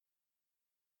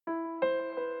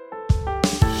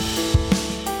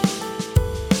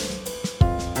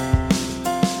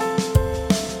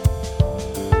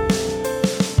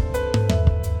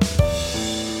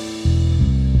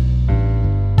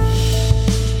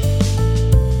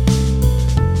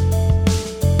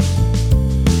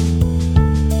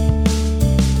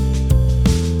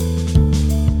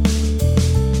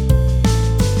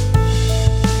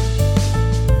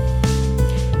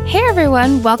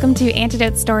everyone. Welcome to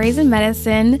Antidote Stories in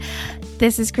Medicine.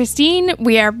 This is Christine.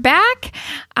 We are back.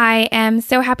 I am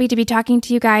so happy to be talking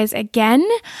to you guys again.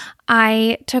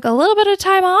 I took a little bit of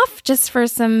time off just for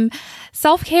some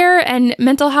self-care and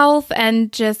mental health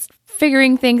and just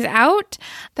figuring things out.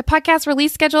 The podcast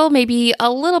release schedule may be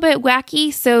a little bit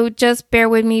wacky, so just bear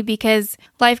with me because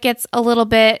life gets a little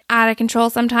bit out of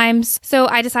control sometimes. So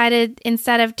I decided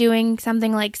instead of doing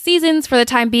something like seasons for the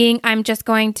time being, I'm just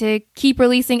going to keep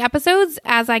releasing episodes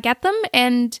as I get them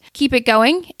and keep it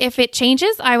going. If it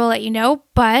changes, I will let you know,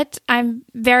 but I'm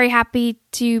very happy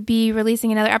to be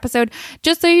releasing another episode.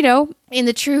 Just so you know, in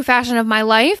the true fashion of my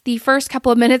life, the first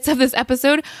couple of minutes of this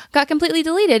episode got completely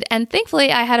deleted, and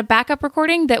thankfully I had a backup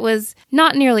recording that was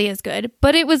not nearly as good,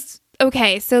 but it was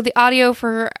okay. So the audio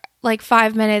for like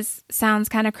 5 minutes sounds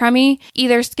kind of crummy.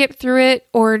 Either skip through it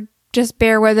or just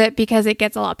bear with it because it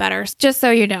gets a lot better. Just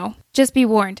so you know, just be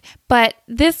warned. But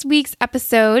this week's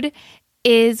episode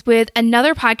is with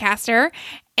another podcaster,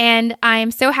 and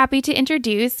I'm so happy to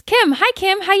introduce Kim. Hi,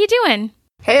 Kim. How you doing?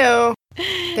 Heyo.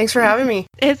 Thanks for having me.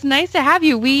 It's nice to have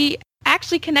you. We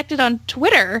actually connected on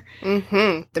Twitter.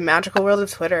 The magical world of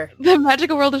Twitter. The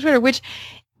magical world of Twitter, which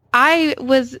I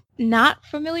was not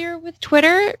familiar with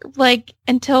Twitter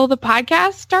until the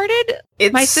podcast started.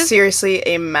 It's seriously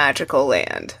a magical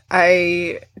land.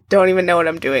 I don't even know what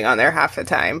I'm doing on there half the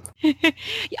time.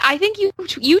 I think you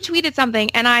tweeted something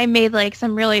and I made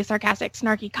some really sarcastic,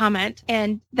 snarky comment,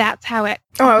 and that's how it.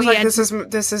 Oh, I was like,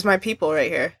 this is my people right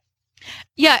here.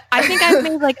 Yeah, I think I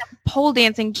made a pole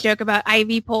dancing joke about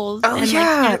IV poles. Oh, and,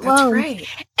 yeah, that's right.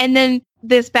 And then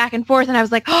this back and forth, and I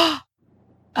was like,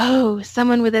 oh,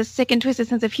 someone with a sick and twisted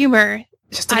sense of humor.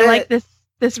 Just a bit. Like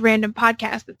this random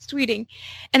podcast that's tweeting.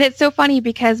 And it's so funny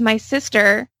because my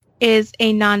sister is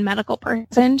a non-medical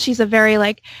person. She's a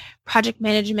very project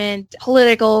management,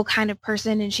 political kind of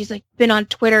person, and she's been on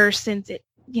Twitter since it,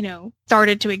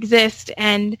 started to exist.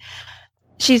 And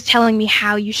she's telling me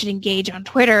how you should engage on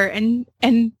Twitter, and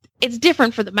it's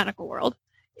different for the medical world.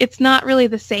 It's not really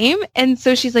the same. And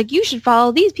so she's like, you should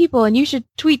follow these people and you should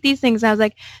tweet these things. And I was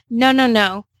like,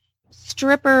 no.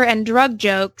 Stripper and drug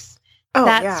jokes.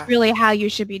 That's really how you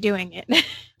should be doing it.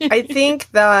 I think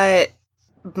that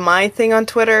my thing on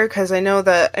Twitter, because I know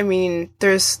that,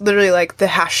 there's literally the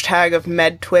hashtag of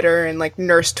med Twitter and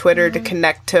nurse Twitter to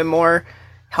connect to more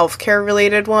healthcare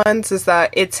related ones, is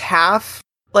that it's half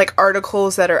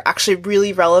articles that are actually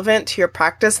really relevant to your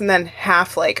practice, and then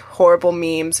half horrible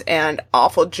memes and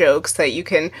awful jokes that you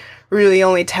can really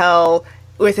only tell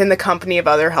within the company of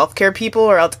other healthcare people,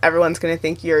 or else everyone's going to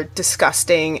think you're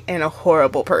disgusting and a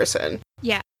horrible person.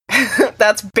 Yeah.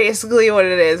 That's basically what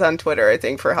it is on Twitter, I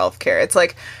think, for healthcare. It's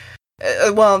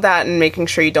that and making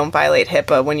sure you don't violate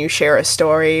HIPAA when you share a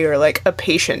story or a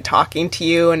patient talking to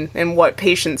you and what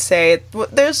patients say.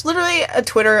 There's literally a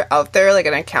Twitter out there,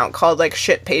 an account called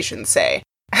shit patients say.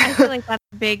 I feel like that's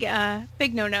a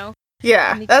big no-no.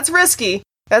 Yeah, that's risky.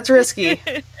 That's risky.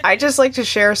 I just like to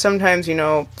share sometimes,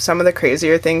 some of the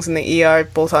crazier things in the ER,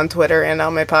 both on Twitter and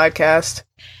on my podcast.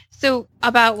 So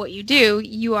about what you do,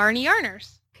 you are an ER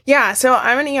nurse. Yeah, so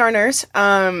I'm an ER nurse.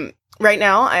 Right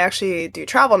now, I actually do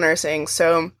travel nursing,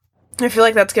 so I feel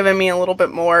like that's given me a little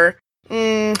bit more,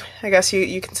 I guess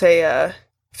you can say,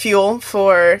 fuel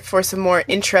for some more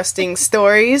interesting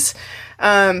stories,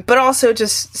 but also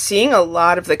just seeing a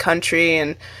lot of the country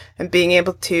and being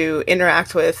able to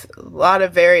interact with a lot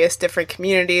of various different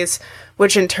communities,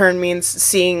 which in turn means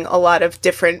seeing a lot of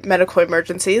different medical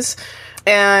emergencies.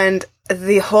 And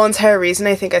the whole entire reason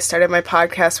I think I started my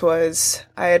podcast was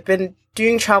I had been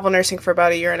doing travel nursing for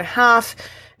about 1.5 years,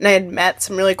 and I had met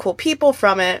some really cool people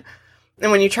from it.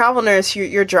 And when you travel nurse,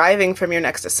 you're driving from your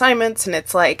next assignments, and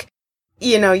it's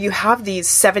you have these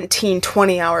 17,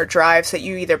 20-hour drives that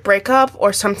you either break up,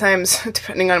 or sometimes,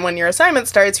 depending on when your assignment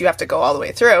starts, you have to go all the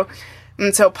way through.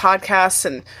 And so podcasts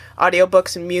and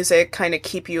audiobooks and music kind of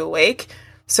keep you awake.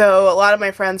 So a lot of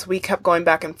my friends, we kept going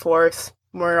back and forth.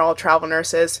 We're all travel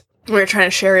nurses. We were trying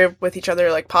to share with each other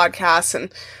podcasts,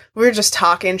 and we were just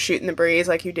talking, shooting the breeze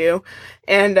like you do.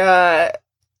 And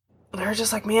we were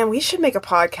just man, we should make a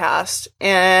podcast.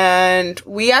 And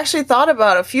we actually thought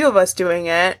about a few of us doing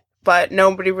it, but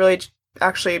nobody really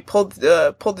actually pulled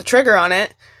the trigger on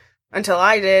it until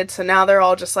I did. So now they're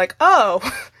all just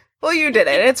oh, well, you did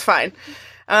it. It's fine.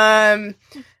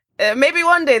 Maybe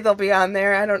one day they'll be on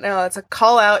there. I don't know. It's a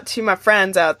call out to my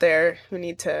friends out there who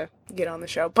need to get on the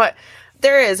show. But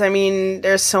there is,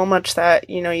 there's so much that,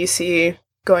 you see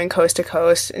going coast to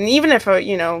coast. And even if,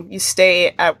 you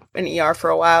stay at an ER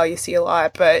for a while, you see a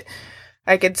lot. But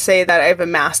I could say that I've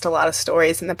amassed a lot of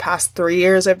stories in the past 3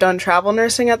 years I've done travel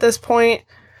nursing at this point.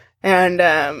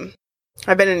 And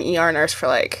I've been an ER nurse for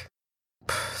like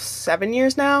 7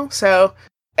 years now. So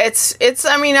it's,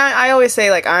 I mean, I always say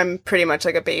like I'm pretty much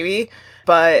like a baby,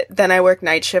 but then I work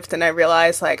night shift and I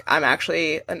realize like I'm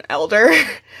actually an elder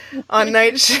on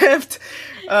night shift.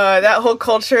 That whole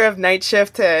culture of night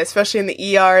shift, especially in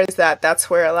the ER, is that's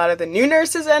where a lot of the new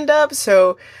nurses end up.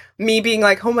 So me being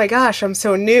like, oh my gosh, I'm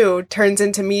so new, turns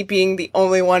into me being the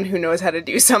only one who knows how to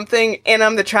do something, and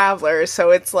I'm the traveler. So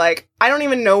it's like, I don't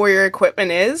even know where your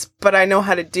equipment is, but I know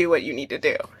how to do what you need to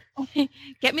do.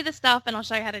 Get me the stuff and I'll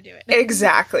show you how to do it.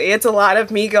 Exactly. It's a lot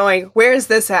of me going, where's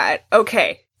this at?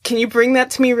 Okay, can you bring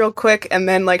that to me real quick and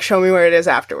then like show me where it is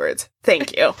afterwards?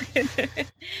 Thank you.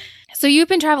 So you've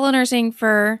been travel nursing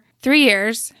for 3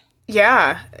 years.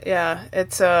 Yeah.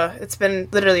 It's been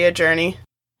literally a journey.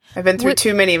 I've been through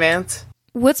 2 minivans.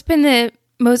 What's been the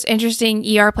most interesting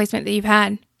ER placement that you've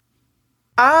had?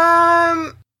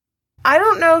 I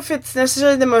don't know if it's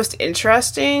necessarily the most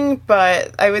interesting,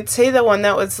 but I would say the one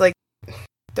that was like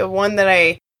the one that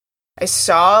I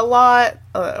saw a lot,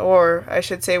 or I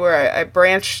should say where I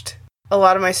branched a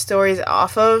lot of my stories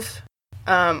off of,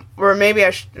 or maybe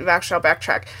I'll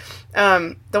backtrack.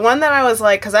 The one that I was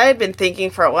like, because I had been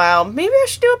thinking for a while, maybe I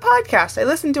should do a podcast. I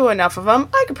listened to enough of them.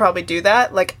 I could probably do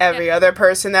that, like every other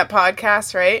person that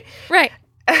podcasts, right? Right.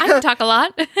 I can talk a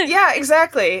lot. Yeah,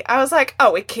 exactly. I was like,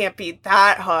 oh, it can't be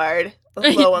that hard.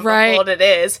 Lo and behold, it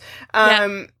is.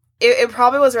 It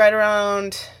probably was right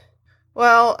around,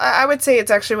 well, I would say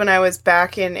it's actually when I was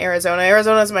back in Arizona.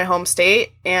 Arizona is my home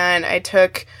state, and I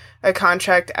took a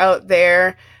contract out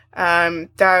there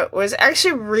that was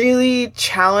actually really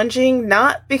challenging,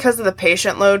 not because of the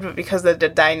patient load, but because of the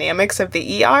dynamics of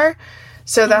the ER.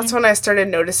 So that's when I started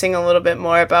noticing a little bit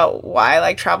more about why I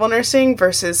like travel nursing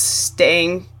versus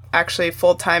staying actually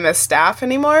full-time as staff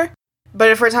anymore. But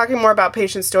if we're talking more about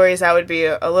patient stories, that would be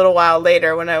a little while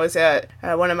later when I was at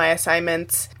one of my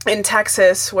assignments in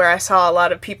Texas, where I saw a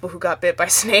lot of people who got bit by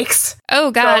snakes.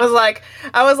 Oh, God. So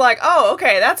I was like, oh,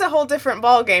 okay, that's a whole different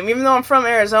ballgame. Even though I'm from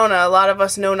Arizona, a lot of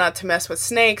us know not to mess with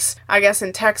snakes. I guess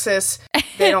in Texas,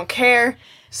 they don't care.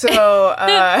 So,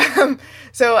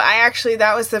 so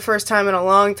that was the first time in a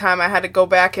long time I had to go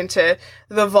back into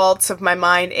the vaults of my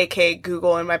mind, aka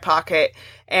Google in my pocket,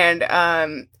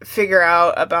 and figure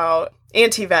out about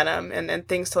anti-venom and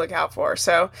things to look out for.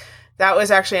 So that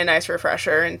was actually a nice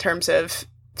refresher in terms of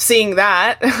seeing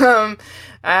that. I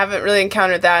haven't really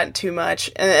encountered that too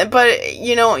much. But,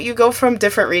 you know, you go from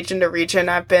different region to region.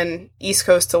 I've been East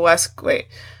Coast to West Coast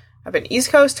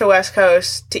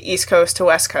to East Coast to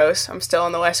West Coast. I'm still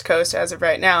on the West Coast as of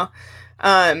right now.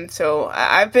 So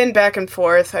I've been back and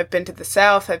forth. I've been to the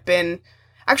South. I've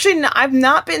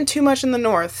not been too much in the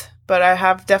North, but I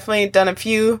have definitely done a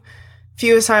few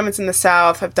assignments in the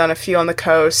South. I've done a few on the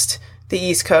coast, the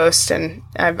East Coast, and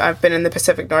I've been in the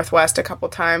Pacific Northwest a couple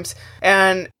times.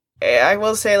 And I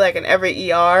will say, like, in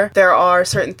every ER, there are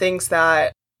certain things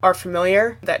that are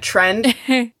familiar, that trend,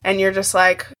 and you're just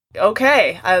like,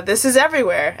 okay, this is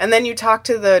everywhere. And then you talk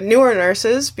to the newer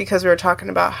nurses, because we were talking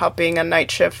about how being a night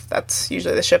shift, that's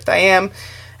usually the shift I am,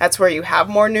 that's where you have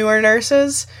more newer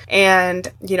nurses.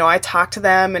 And, you know, I talk to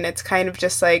them, and it's kind of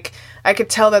just like, I could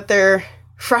tell that they're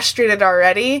frustrated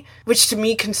already, which to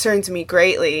me concerns me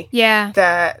greatly. Yeah.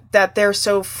 That they're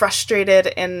so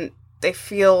frustrated and they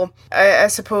feel, I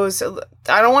suppose,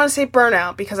 I don't want to say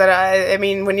burnout, because I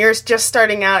mean, when you're just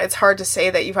starting out, it's hard to say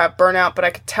that you have burnout, but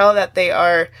I could tell that they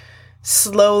are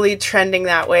slowly trending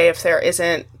that way if there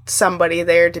isn't somebody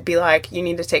there to be like, you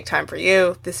need to take time for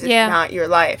you. This is not your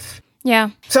life. Yeah.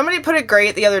 Somebody put it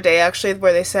great the other day, actually,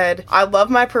 where they said, I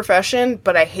love my profession,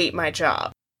 but I hate my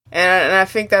job. And I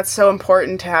think that's so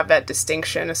important to have that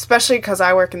distinction, especially because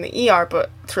I work in the ER, but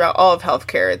throughout all of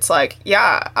healthcare, it's like,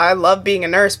 yeah, I love being a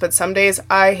nurse, but some days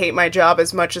I hate my job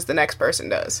as much as the next person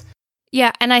does.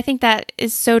 Yeah, and I think that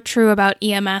is so true about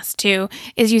EMS too,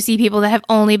 is you see people that have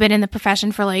only been in the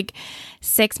profession for like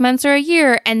 6 months or a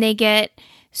year, and they get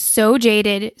so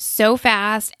jaded so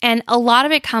fast, and a lot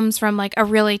of it comes from like a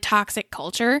really toxic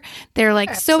culture. They're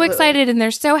like so excited and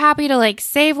they're so happy to like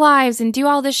save lives and do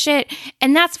all this shit,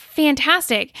 and that's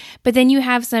fantastic. But then you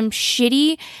have some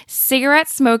shitty cigarette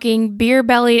smoking beer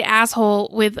bellied asshole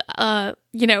with a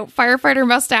firefighter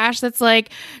mustache that's like,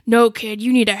 no kid,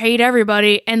 you need to hate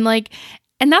everybody. And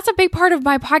that's a big part of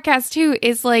my podcast too,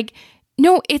 is like,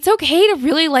 no, it's okay to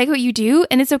really like what you do,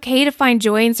 and it's okay to find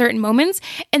joy in certain moments,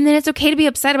 and then it's okay to be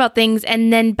upset about things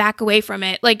and then back away from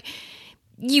it. Like,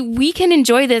 we can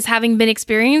enjoy this having been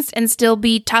experienced and still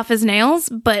be tough as nails,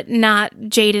 but not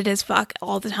jaded as fuck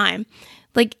all the time.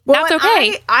 Like, that's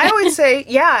okay. I always say,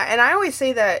 yeah, and I always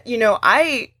say that,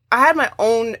 I had my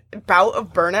own bout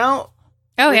of burnout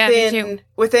Oh, yeah, me too.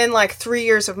 Within like 3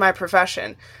 years of my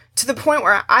profession, to the point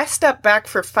where I stepped back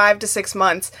for 5 to 6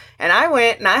 months, and I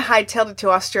went and I hightailed it to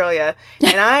Australia,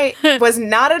 and I was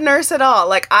not a nurse at all.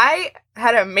 Like, I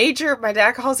had my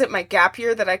dad calls it my gap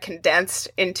year that I condensed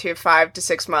into 5 to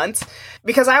 6 months,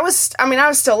 because I was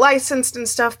still licensed and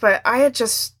stuff, but I had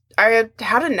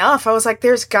had enough. I was like,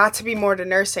 there's got to be more to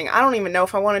nursing. I don't even know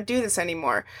if I want to do this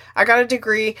anymore. I got a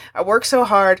degree. I work so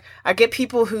hard. I get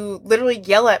people who literally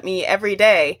yell at me every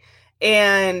day,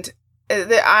 and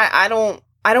I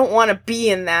don't want to be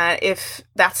in that if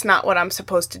that's not what I'm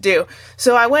supposed to do.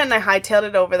 So I went and I hightailed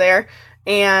it over there,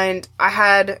 and I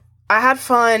had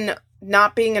fun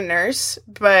not being a nurse,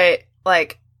 but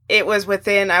like, it was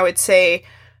within, I would say,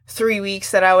 3 weeks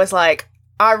that I was like,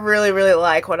 I really, really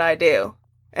like what I do.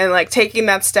 And like, taking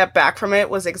that step back from it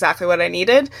was exactly what I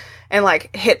needed, and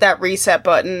like, hit that reset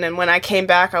button. And when I came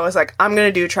back, I was like, I'm going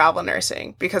to do travel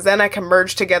nursing, because then I can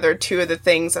merge together two of the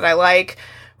things that I like,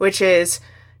 which is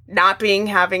not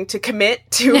having to commit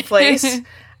to a place.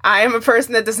 I am a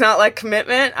person that does not like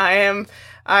commitment. I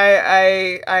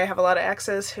have a lot of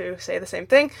exes who say the same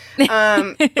thing.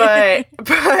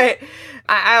 But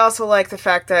I also like the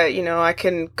fact that, you know, I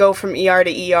can go from ER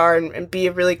to ER and be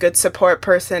a really good support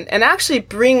person and actually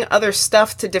bring other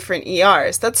stuff to different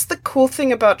ERs. That's the cool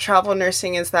thing about travel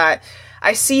nursing, is that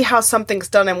I see how something's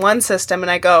done in one system and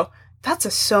I go, that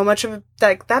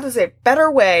is a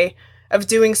better way of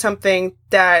doing something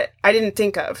that I didn't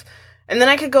think of. And then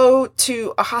I could go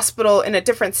to a hospital in a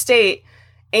different state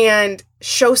and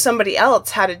show somebody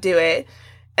else how to do it.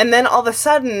 And then all of a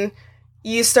sudden,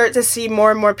 you start to see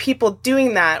more and more people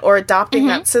doing that or adopting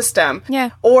that system. Yeah.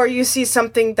 Or you see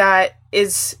something that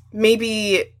is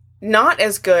maybe not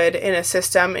as good in a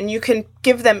system, and you can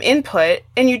give them input,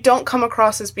 and you don't come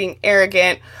across as being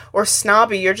arrogant or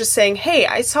snobby. You're just saying, hey,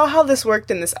 I saw how this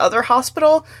worked in this other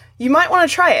hospital. You might want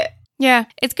to try it. Yeah,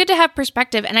 it's good to have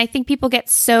perspective. And I think people get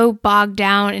so bogged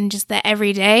down in just the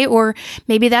everyday, or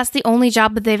maybe that's the only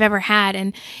job that they've ever had.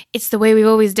 And it's the way we've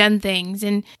always done things.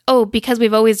 And, because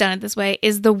we've always done it this way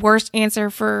is the worst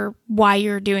answer for why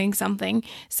you're doing something.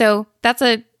 So that's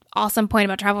an awesome point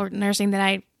about travel nursing that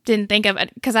I didn't think of,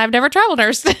 because I've never travel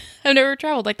nursed. I've never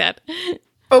traveled like that.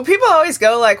 Well, people always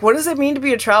go like, what does it mean to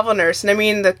be a travel nurse? And I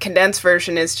mean, the condensed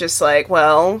version is just like,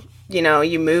 well, you know,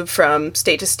 you move from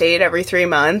state to state every 3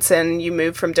 months, and you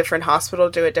move from different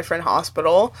hospital to a different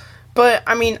hospital. But,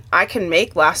 I mean, I can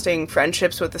make lasting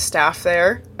friendships with the staff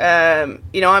there.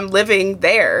 You know, I'm living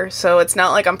there, so it's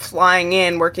not like I'm flying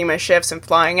in, working my shifts, and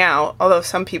flying out. Although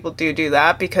some people do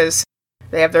that because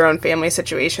they have their own family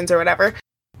situations or whatever.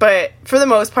 But for the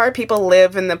most part, people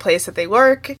live in the place that they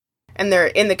work, and they're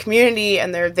in the community,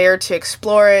 and they're there to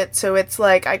explore it. So it's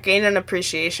like I gain an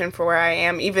appreciation for where I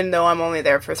am, even though I'm only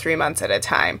there for 3 months at a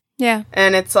time. Yeah.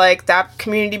 And it's like that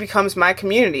community becomes my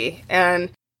community.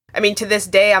 And I mean, to this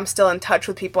day, I'm still in touch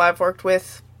with people I've worked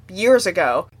with years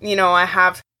ago. You know, I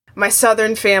have my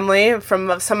Southern family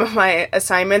from some of my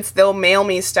assignments. They'll mail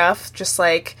me stuff, just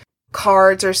like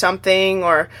cards or something,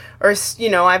 or you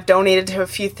know, I've donated to a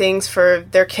few things for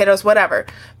their kiddos, whatever.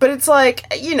 But it's like,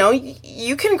 you know,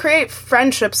 you can create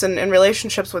friendships and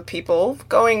relationships with people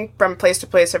going from place to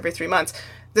place every 3 months.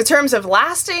 The terms of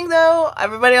lasting, though,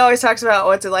 everybody always talks about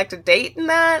what's it like to date and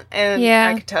that, and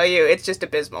I can tell you, it's just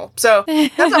abysmal. So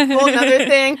that's a whole other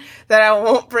thing that I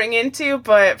won't bring into,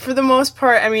 but for the most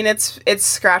part, I mean, it's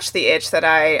scratched the itch that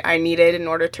I needed in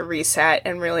order to reset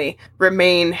and really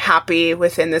remain happy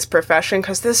within this profession,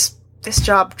 because this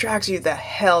job drags you the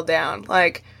hell down.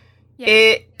 Like,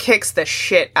 it kicks the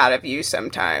shit out of you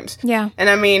sometimes. Yeah. And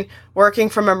I mean, working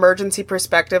from emergency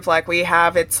perspective like we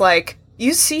have, it's like,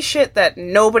 you see shit that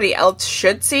nobody else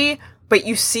should see, but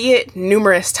you see it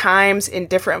numerous times in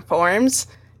different forms.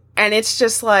 And it's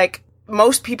just like,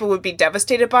 most people would be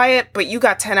devastated by it, but you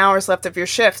got 10 hours left of your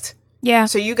shift. Yeah.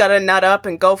 So you got to nut up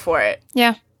and go for it.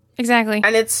 Yeah, exactly.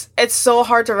 And it's so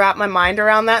hard to wrap my mind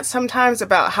around that sometimes,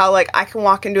 about how, like, I can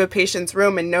walk into a patient's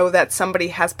room and know that somebody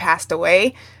has passed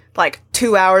away, like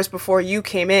 2 hours before you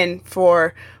came in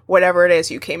for whatever it is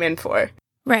you came in for.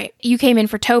 Right. You came in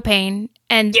for toe pain.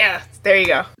 And yeah, there you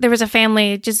go. There was a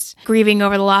family just grieving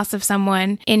over the loss of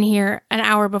someone in here an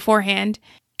hour beforehand.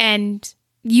 And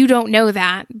you don't know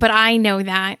that, but I know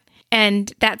that.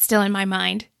 And that's still in my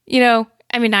mind. You know,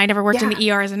 I mean, I never worked in the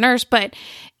ER as a nurse, but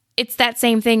it's that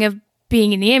same thing of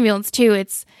being in the ambulance too.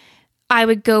 It's, I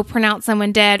would go pronounce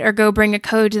someone dead or go bring a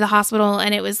code to the hospital,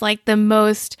 and it was like the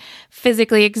most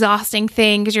physically exhausting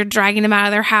thing, because you're dragging them out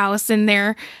of their house and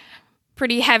they're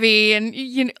pretty heavy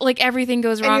and like everything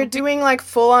goes wrong. And you're doing like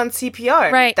full on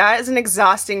CPR. Right. That is an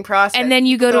exhausting process. And then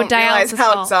you go to a dialysis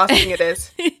hall. How exhausting it is.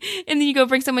 And then you go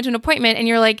bring someone to an appointment and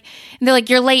they're like,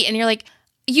 you're late. And you're like,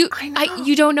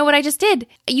 you don't know what I just did.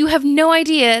 You have no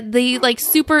idea.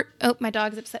 Oh, my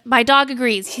dog's upset. My dog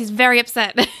agrees. He's very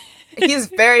upset. He's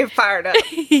very fired up.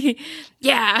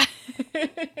 Yeah.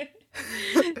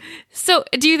 So,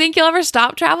 do you think you'll ever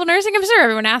stop travel nursing? I'm sure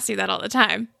everyone asks you that all the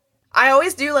time. I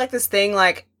always do like this thing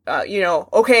like,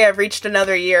 okay, I've reached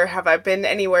another year. Have I been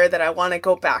anywhere that I want to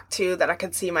go back to, that I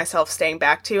could see myself staying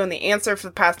back to? And the answer for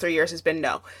the past 3 years has been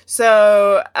no.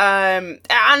 So, and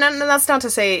that's not to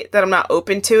say that I'm not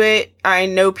open to it. I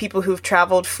know people who've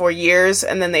traveled for years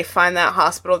and then they find that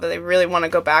hospital that they really want to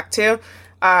go back to.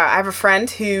 I have a friend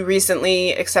who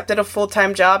recently accepted a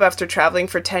full-time job after traveling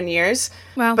for 10 years.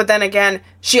 Wow. But then again,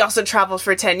 she also traveled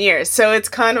for 10 years. So it's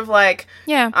kind of like,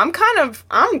 yeah, I'm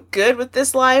good with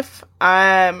this life.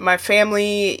 My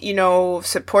family,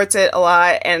 supports it a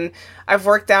lot. And I've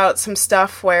worked out some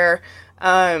stuff where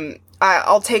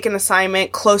I'll take an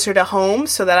assignment closer to home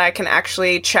so that I can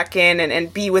actually check in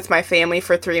and be with my family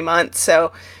for 3 months.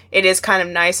 So it is kind of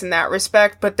nice in that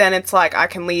respect, but then it's like I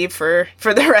can leave for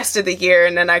the rest of the year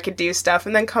and then I could do stuff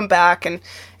and then come back and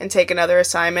take another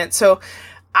assignment. So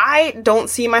I don't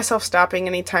see myself stopping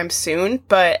anytime soon,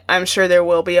 but I'm sure there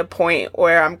will be a point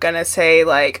where I'm going to say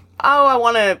like, oh, I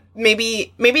want to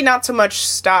maybe not so much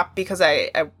stop because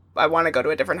I want to go to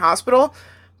a different hospital,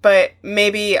 but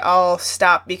maybe I'll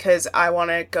stop because I want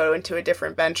to go into a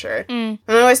different venture. And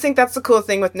I always think that's the cool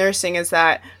thing with nursing is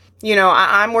that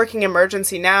I'm working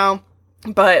emergency now,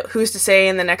 but who's to say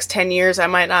in the next 10 years I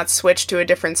might not switch to a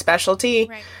different specialty,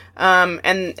 right.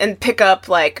 And pick up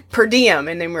like per diem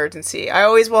in emergency. I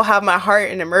always will have my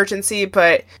heart in emergency,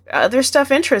 but other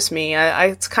stuff interests me.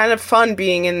 It's kind of fun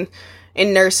being in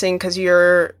nursing because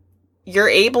you're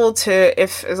able to,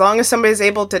 as long as somebody's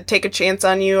able to take a chance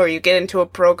on you or you get into a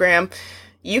program,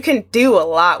 you can do a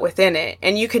lot within it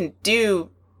and you can do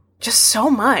just so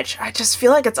much. I just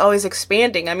feel like it's always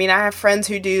expanding. I mean, I have friends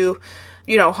who do,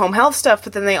 home health stuff,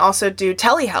 but then they also do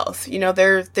telehealth.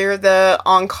 They're the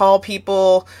on-call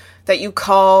people that you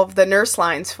call the nurse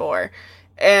lines for.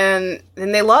 And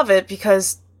they love it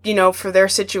because, for their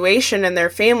situation and their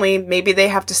family, maybe they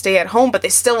have to stay at home, but they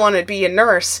still want to be a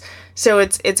nurse. So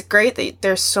it's great that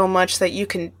there's so much that you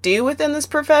can do within this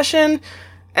profession.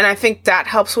 And I think that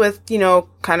helps with,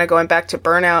 kind of going back to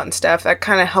burnout and stuff. That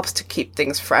kind of helps to keep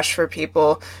things fresh for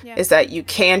people, is that you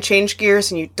can change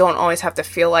gears and you don't always have to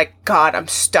feel like, God, I'm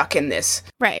stuck in this.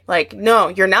 Right. Like, no,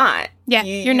 you're not. Yeah,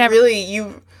 you're never.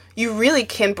 You really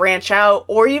can branch out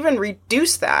or even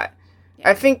reduce that.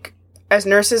 Yeah. I think as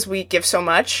nurses, we give so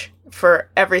much for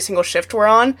every single shift we're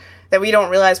on that we don't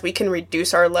realize we can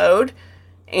reduce our load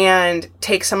and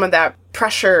take some of that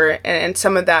pressure and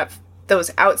some of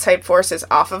those outside forces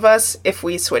off of us if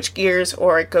we switch gears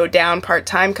or go down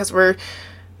part-time because we're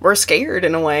scared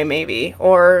in a way maybe,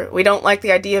 or we don't like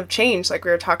the idea of change like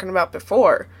we were talking about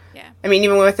before. Yeah. I mean,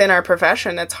 even within our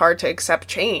profession, it's hard to accept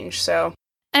change, so.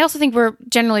 I also think we're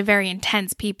generally very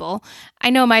intense people. I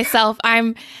know myself,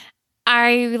 I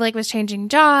was changing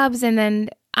jobs and then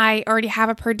I already have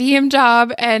a per diem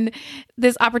job and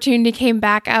this opportunity came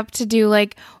back up to do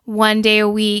like 1 day a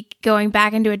week going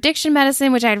back into addiction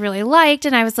medicine, which I'd really liked.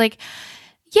 And I was like,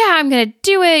 yeah, I'm going to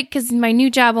do it because my new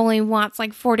job only wants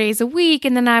like 4 days a week.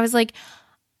 And then I was like,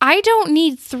 I don't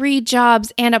need 3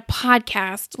 jobs and a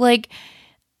podcast. Like,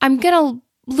 I'm going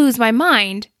to lose my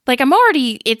mind. Like, I'm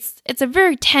already, it's a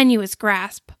very tenuous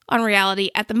grasp on reality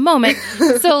at the moment.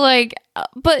 So like,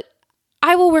 but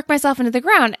I will work myself into the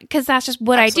ground because that's just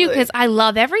what Absolutely. I do because I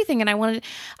love everything and I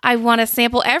want to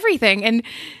sample everything. And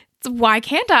why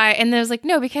can't I? And there's like,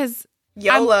 no, because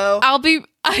YOLO. I'll be,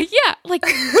 yeah, like,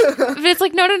 but it's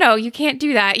like, no, you can't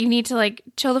do that. You need to like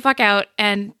chill the fuck out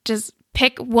and just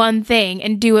pick one thing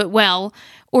and do it well,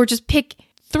 or just pick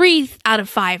 3 out of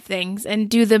 5 things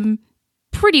and do them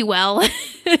pretty well.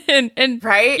 and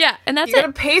right? Yeah, and that's you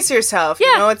gotta pace yourself.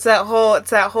 Yeah. It's that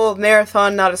whole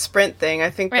marathon, not a sprint thing. I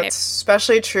think that's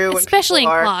especially true especially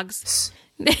when in clogs.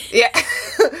 Yeah.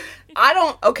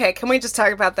 Okay, can we just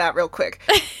talk about that real quick?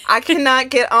 I cannot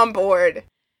get on board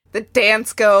the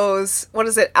Danskos, what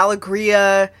is it,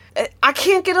 Alegria. I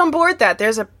can't get on board that.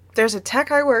 There's a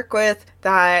tech I work with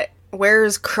that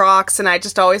wears Crocs and I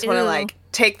just always want to like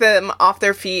take them off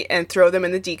their feet and throw them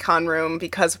in the decon room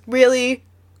because really,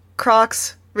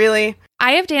 Crocs, really?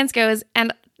 I have Danskos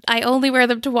and I only wear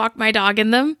them to walk my dog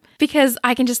in them because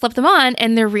I can just slip them on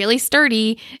and they're really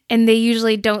sturdy and they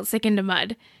usually don't sink into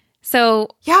mud. So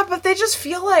yeah, but they just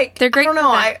feel like they're great. I don't know.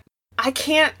 I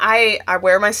can't. I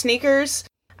wear my sneakers.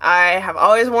 I have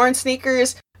always worn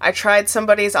sneakers. I tried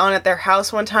somebody's on at their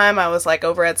house one time. I was like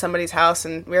over at somebody's house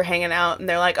and we were hanging out and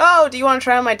they're like, oh, do you want to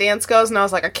try on my Danskos? And I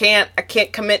was like, I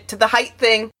can't commit to the height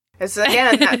thing. It's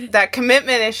again, that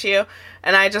commitment issue.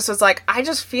 And I just was like, I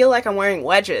just feel like I'm wearing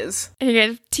wedges. You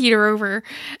get teeter over.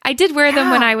 I did wear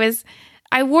them when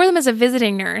I wore them as a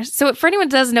visiting nurse. So for anyone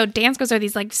who doesn't know, Danskos are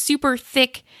these like super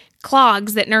thick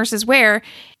clogs that nurses wear,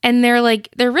 and they're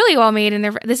really well made, and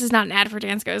this is not an ad for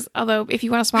Danskos, although if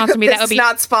you want to sponsor me, that would be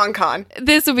not SpawnCon.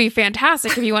 This would be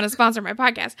fantastic if you want to sponsor my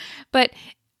podcast. But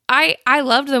I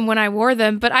loved them when I wore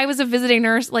them, but I was a visiting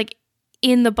nurse like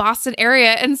in the Boston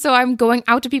area, and so I'm going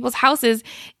out to people's houses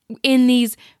in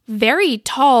these very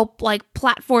tall like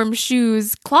platform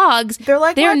shoes clogs. They're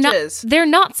like wedges. They're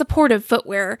not supportive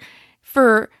footwear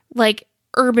for like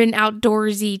urban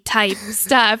outdoorsy type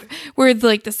stuff where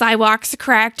like the sidewalks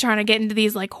cracked trying to get into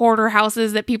these like hoarder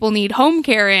houses that people need home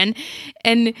care in.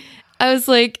 And I was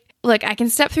like, look, I can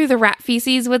step through the rat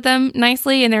feces with them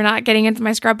nicely and they're not getting into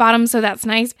my scrub bottom, so that's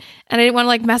nice. And I didn't want to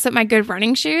like mess up my good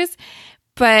running shoes.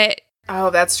 But oh,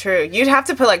 that's true. You'd have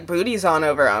to put like booties on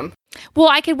over them. Well,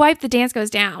 I could wipe the Danskos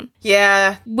down.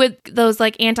 Yeah. With those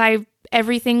like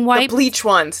anti-everything wipes. The bleach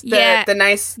ones. The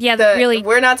nice. Yeah, really.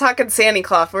 We're not talking Sandy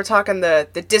Cloth. We're talking the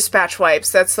dispatch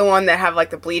wipes. That's the one that have like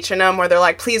the bleach in them where they're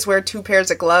like, please wear 2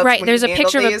 pairs of gloves. Right. There's a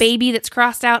picture of a baby that's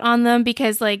crossed out on them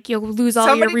because like you'll lose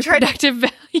all your reproductive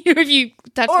value if you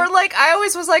touch or them. Like I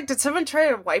always was like, did someone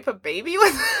try to wipe a baby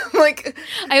with them? Like,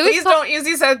 please don't use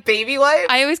these as baby wipes.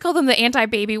 I always call them the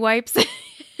anti-baby wipes.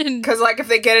 Because, like, if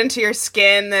they get into your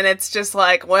skin, then it's just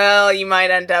like, well, you might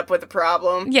end up with a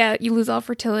problem. Yeah, you lose all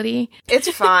fertility. It's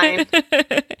fine.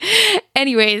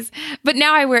 Anyways, but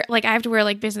now I have to wear,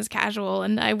 like, business casual,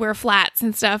 and I wear flats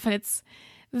and stuff, and it's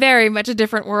very much a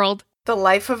different world. The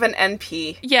life of an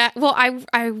NP. Yeah, well,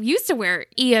 I used to wear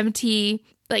EMT,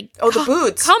 like, the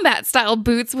boots. Combat style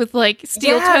boots with like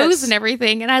steel toes and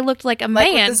everything, and I looked like a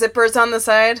man. With the zippers on the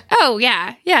side. Oh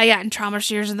yeah, and trauma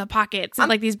shears in the pockets and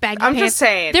like these baggy pants. I'm just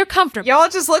saying, they're comfortable. Y'all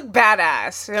just look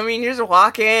badass. I mean, you just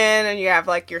walk in and you have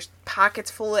like your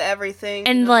pockets full of everything,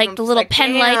 and like the little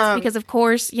pen lights because of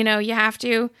course you have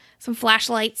to some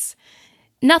flashlights.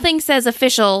 Nothing says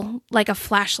official like a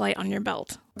flashlight on your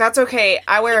belt. That's okay.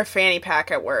 I wear a fanny pack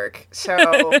at work. So,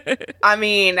 I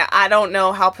mean, I don't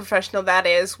know how professional that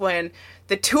is when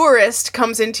the tourist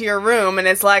comes into your room and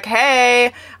it's like,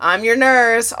 hey, I'm your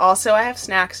nurse. Also, I have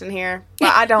snacks in here. But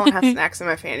I don't have snacks in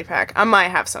my fanny pack. I might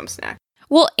have some snacks.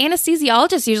 Well,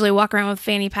 anesthesiologists usually walk around with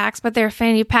fanny packs, but they're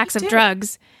fanny packs of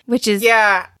drugs, which is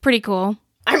pretty cool.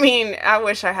 I mean, I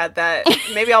wish I had that.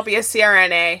 Maybe I'll be a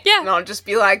CRNA. Yeah. And I'll just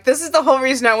be like, this is the whole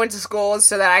reason I went to school is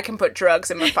so that I can put drugs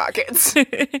in my pockets.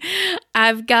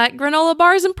 I've got granola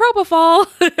bars and propofol.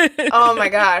 Oh my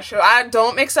gosh. I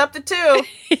don't mix up the two.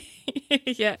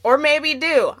 Yeah. Or maybe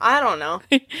do. I don't know.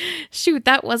 Shoot,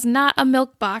 that was not a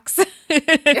milk box.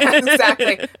 Yeah,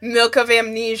 exactly. Milk of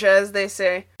amnesia, as they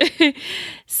say.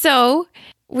 So,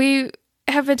 we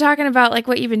have been talking about like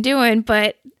what you've been doing,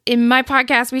 but in my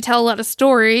podcast, we tell a lot of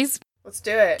stories. Let's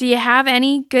do it. Do you have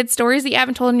any good stories that you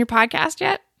haven't told in your podcast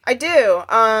yet? I do.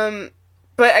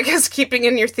 But I guess keeping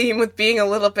in your theme with being a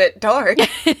little bit dark.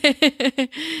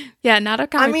 Yeah, not a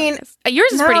comedy podcast.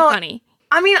 Yours is pretty funny.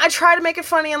 I mean, I try to make it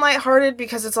funny and lighthearted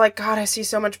because it's like, God, I see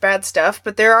so much bad stuff.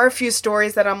 But there are a few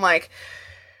stories that I'm like,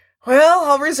 well,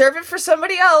 I'll reserve it for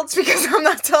somebody else because I'm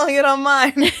not telling it on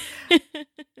mine.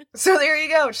 So there you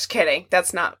go. Just kidding.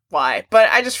 That's not why. But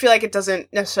I just feel like it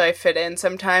doesn't necessarily fit in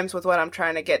sometimes with what I'm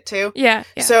trying to get to. Yeah.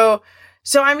 So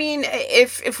I mean,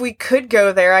 if we could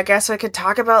go there, I guess I could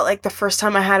talk about like the first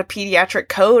time I had a pediatric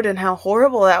code and how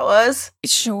horrible that was.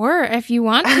 Sure, if you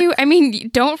want to. I mean,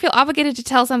 don't feel obligated to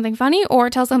tell something funny or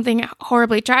tell something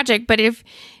horribly tragic. But if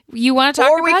you want to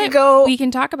talk about it, we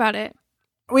can talk about it.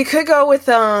 We could go with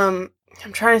I'm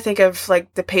trying to think of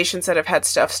like the patients that have had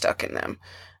stuff stuck in them.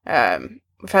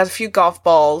 We've had a few golf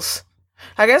balls.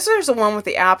 I guess there's the one with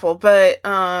the apple, but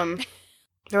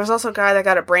there was also a guy that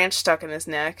got a branch stuck in his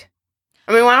neck.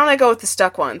 I mean, why don't I go with the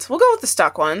stuck ones? We'll go with the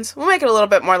stuck ones. We'll make it a little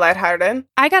bit more lighthearted.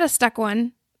 I got a stuck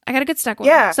one. I got a good stuck one.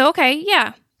 Yeah. So, okay,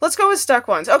 yeah. Let's go with stuck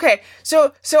ones. Okay,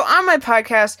 so on my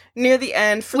podcast, near the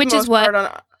end, for Which the most is what?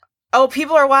 part Oh,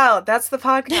 People Are Wild. That's the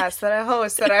podcast that I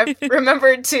host that I've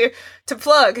remembered to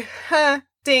plug.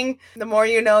 Ding. The more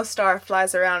you know, star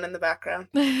flies around in the background.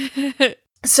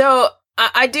 So,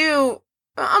 I do,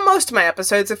 on most of my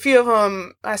episodes, a few of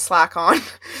them I slack on.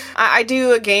 I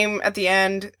do a game at the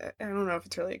end, I don't know if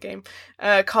it's really a game,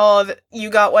 called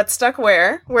You Got What Stuck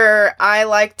where I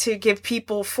like to give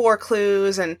people 4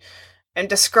 clues and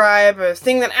describe a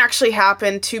thing that actually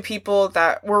happened to people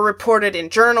that were reported in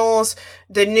journals,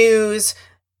 the news,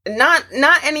 not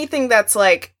anything that's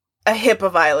like a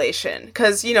HIPAA violation,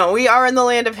 because, you know, we are in the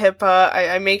land of HIPAA.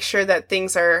 I make sure that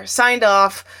things are signed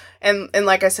off, and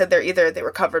like I said, they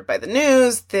were covered by the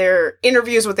news, they're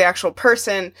interviews with the actual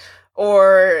person,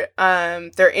 or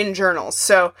they're in journals.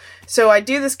 So I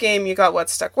do this game, You Got What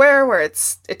Stuck where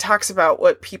it talks about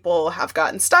what people have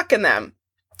gotten stuck in them.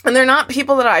 And they're not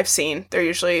people that I've seen. They're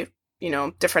usually, you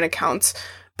know, different accounts.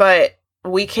 But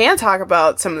we can talk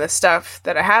about some of the stuff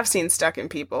that I have seen stuck in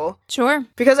people. Sure.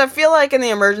 Because I feel like in the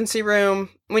emergency room,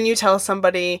 when you tell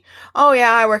somebody, oh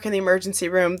yeah, I work in the emergency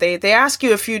room, they ask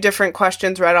you a few different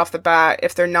questions right off the bat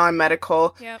if they're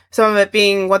non-medical. Yep. Some of it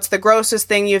being, what's the grossest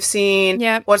thing you've seen?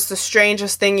 Yep. What's the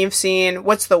strangest thing you've seen?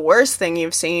 What's the worst thing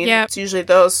you've seen? Yep. It's usually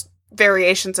those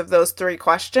variations of those three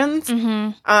questions.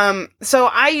 Mm-hmm. So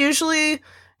I usually,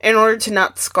 in order to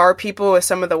not scar people with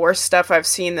some of the worst stuff I've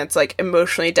seen that's like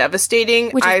emotionally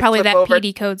devastating, which is I probably flip that over.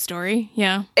 PD code story.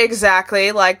 Yeah.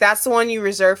 Exactly. Like, that's the one you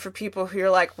reserve for people who you're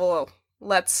like, well,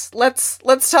 let's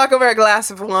talk over a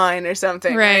glass of wine or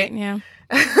something. Right. Right? Yeah.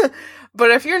 But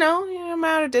if I'm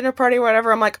at a dinner party or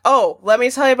whatever, I'm like, oh, let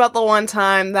me tell you about the one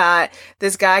time that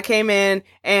this guy came in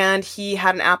and he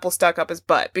had an apple stuck up his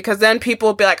butt. Because then people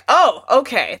will be like, oh,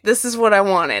 okay, this is what I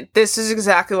wanted. This is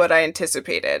exactly what I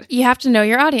anticipated. You have to know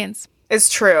your audience. It's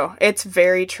true. It's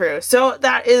very true. So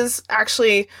that is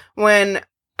actually when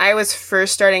I was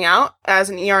first starting out as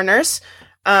an ER nurse.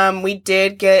 We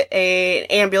did get an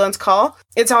ambulance call.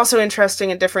 It's also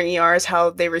interesting in different ERs how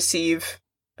they receive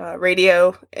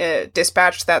radio,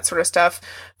 dispatch, that sort of stuff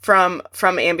from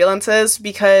ambulances,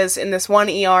 because in this one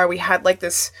ER we had like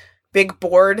this big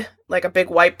board, like a big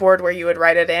whiteboard where you would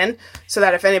write it in so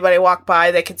that if anybody walked by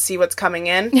they could see what's coming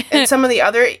in. In some of the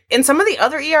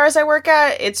other ERs I work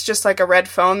at, it's just like a red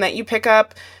phone that you pick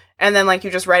up and then like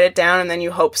you just write it down and then you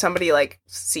hope somebody like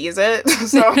sees it.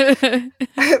 So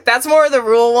that's more of the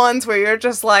rural ones where you're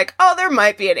just like, oh, there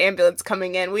might be an ambulance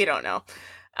coming in, we don't know.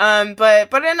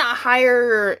 But in a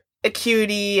higher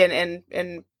acuity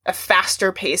and a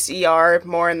faster paced ER,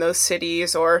 more in those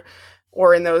cities or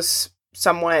in those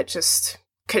somewhat just,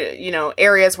 you know,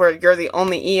 areas where you're the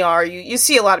only ER, you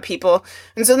see a lot of people.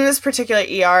 And so in this particular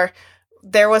ER,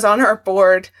 there was on our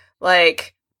board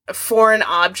like a foreign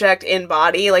object in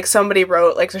body. Like somebody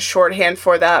wrote like a shorthand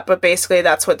for that, but basically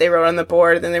that's what they wrote on the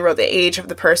board. And then they wrote the age of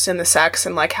the person, the sex,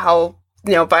 and like how,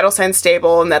 you know, vital signs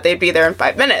stable and that they'd be there in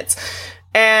 5 minutes.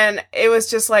 And it was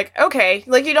just like, okay,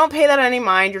 like you don't pay that any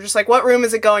mind. You're just like, what room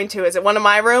is it going to? Is it one of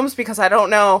my rooms? Because I don't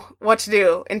know what to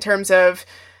do in terms of,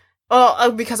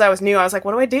 well, because I was new, I was like,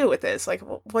 what do I do with this? Like,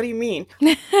 what do you mean?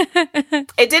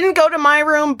 It didn't go to my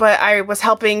room, but I was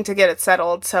helping to get it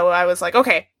settled. So I was like,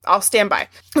 okay, I'll stand by.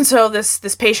 And so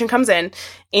this patient comes in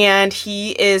and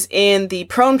he is in the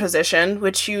prone position,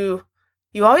 which you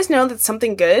always know that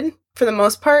something good, for the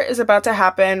most part, is about to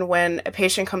happen when a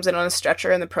patient comes in on a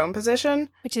stretcher in the prone position.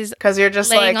 Which is because you're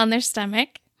just laying on their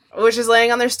stomach. Which is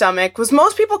laying on their stomach. Because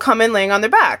most people come in laying on their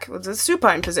back. It's a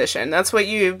supine position. That's what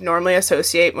you normally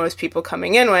associate most people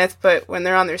coming in with. But when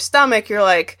they're on their stomach, you're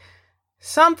like,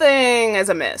 something is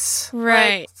amiss.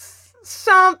 Right. Like,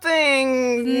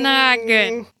 something not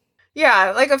good.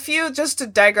 Yeah, like just to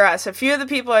digress, a few of the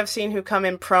people I've seen who come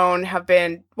in prone have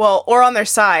been, well, or on their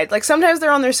side. Like, sometimes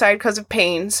they're on their side because of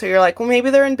pain, so you're like, well, maybe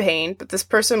they're in pain, but this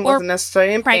person wasn't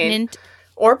necessarily in pain.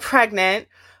 Or pregnant.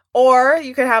 Or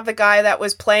you could have the guy that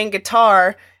was playing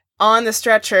guitar on the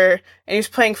stretcher, and he was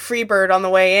playing Freebird on the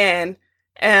way in,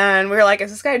 and we were like,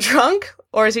 is this guy drunk?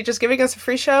 Or is he just giving us a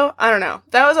free show? I don't know.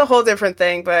 That was a whole different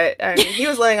thing, but I mean, he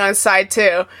was laying on his side,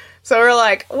 too. So we're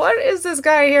like, what is this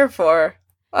guy here for?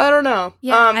 I don't know.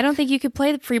 Yeah, I don't think you could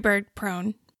play the Freebird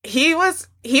prone. He was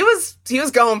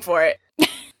going for it.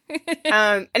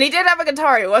 And he did have a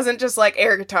guitar. It wasn't just like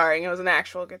air guitaring. It was an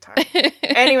actual guitar.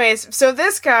 Anyways, so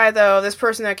this guy, though, this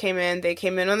person that came in, they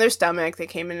came in on their stomach. They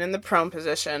came in the prone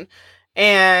position.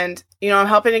 And, you know, I'm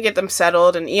helping to get them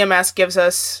settled. And EMS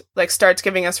starts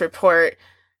giving us report.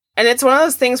 And it's one of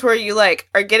those things where you, like,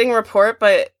 are getting a report,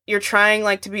 but you're trying,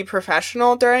 like, to be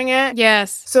professional during it.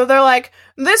 Yes. So they're like,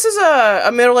 this is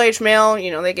a middle-aged male.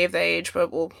 You know, they gave the age,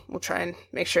 but we'll try and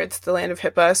make sure it's the land of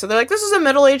HIPAA. So they're like, this is a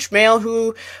middle-aged male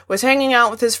who was hanging out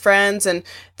with his friends, and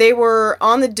they were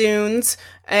on the dunes,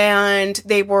 and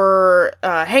they were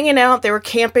hanging out. They were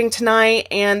camping tonight,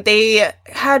 and they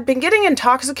had been getting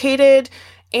intoxicated,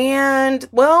 and,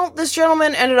 well, this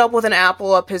gentleman ended up with an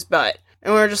apple up his butt.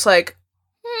 And we were just like,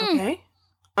 okay.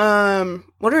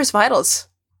 What are his vitals?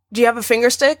 Do you have a finger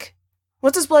stick?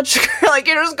 What's his blood sugar? Like,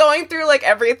 you're just going through, like,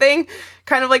 everything,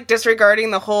 kind of, like,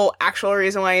 disregarding the whole actual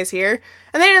reason why he's here.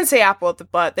 And they didn't say apple at the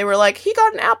butt. They were like, he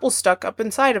got an apple stuck up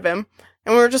inside of him.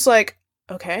 And we were just like,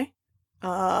 okay.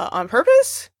 On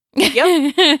purpose?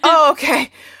 Yep. Oh,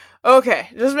 okay. Okay.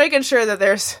 Just making sure that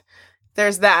there's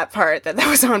that part that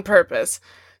was on purpose.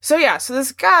 So yeah, so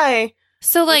this guy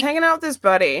So was hanging out with his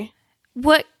buddy.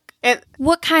 what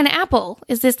kind of apple?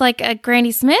 Is this like a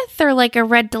Granny Smith or like a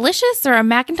Red Delicious or a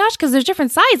Macintosh? Because there's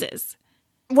different sizes.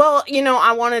 Well,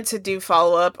 I wanted to do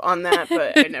follow-up on that,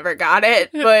 but I never got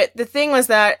it. But the thing was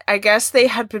that I guess they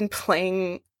had been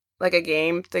playing like a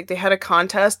game. Like they had a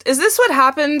contest. Is this what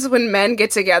happens when men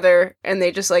get together and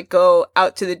they just like go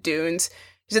out to the dunes?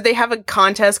 Did they have a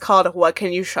contest called What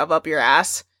Can You Shove Up Your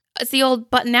Ass? It's the old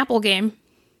button apple game.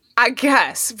 I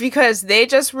guess, because they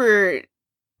just were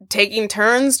taking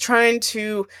turns trying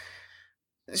to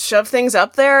shove things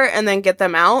up there and then get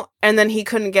them out, and then he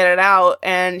couldn't get it out,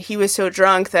 and he was so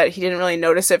drunk that he didn't really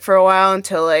notice it for a while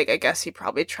until, like, I guess he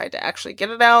probably tried to actually get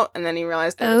it out, and then he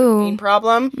realized that was a pain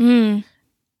problem.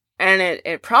 And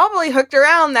it probably hooked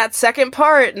around that second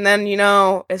part, and then,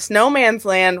 it's no man's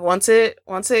land. Once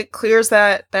it clears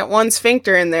that one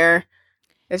sphincter in there,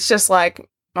 it's just like,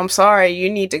 I'm sorry, you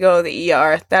need to go to the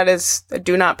ER. That is a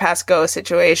do not pass go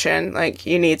situation. Like,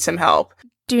 you need some help.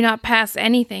 Do not pass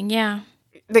anything, yeah.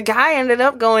 The guy ended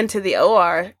up going to the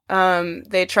OR.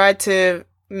 They tried to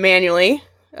manually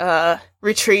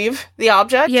retrieve the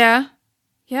object. Yeah.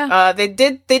 They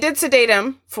did sedate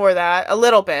him for that a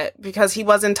little bit because he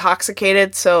was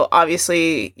intoxicated. So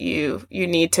obviously you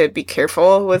need to be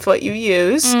careful with what you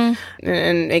use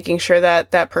and making sure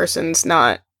that that person's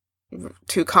not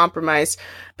too compromised.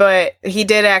 But he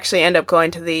did actually end up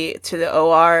going to the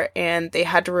OR, and they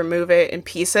had to remove it in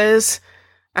pieces.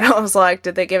 And I was like,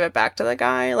 did they give it back to the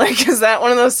guy? Like, is that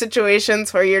one of those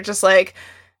situations where you're just like,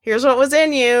 here's what was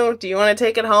in you. Do you want to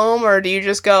take it home? Or do you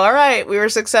just go, all right, we were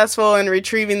successful in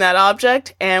retrieving that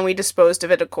object and we disposed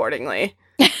of it accordingly?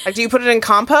 Like, do you put it in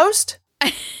compost?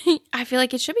 I feel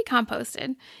like it should be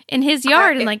composted in his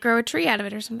yard and like grow a tree out of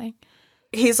it or something.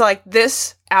 He's like,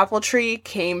 this apple tree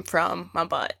came from my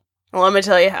butt. Well, let me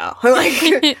tell you how.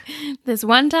 Like, this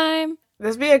one time.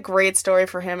 This would be a great story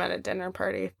for him at a dinner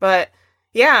party. But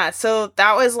yeah, so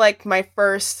that was like my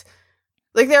first,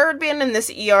 like there had been in this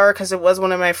ER, because it was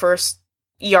one of my first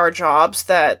ER jobs,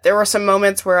 that there were some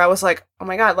moments where I was like, oh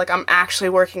my God, like I'm actually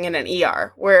working in an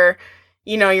ER where,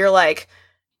 you're like,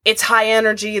 it's high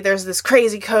energy, there's this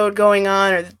crazy code going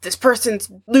on, or this person's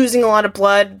losing a lot of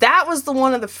blood. That was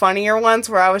one of the funnier ones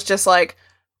where I was just like,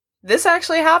 this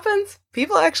actually happens?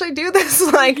 People actually do this?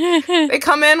 Like, they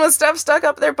come in with stuff stuck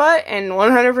up their butt, and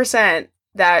 100%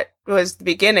 that was the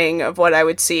beginning of what I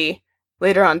would see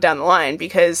later on down the line,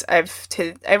 because I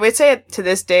would say to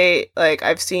this day, like,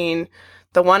 I've seen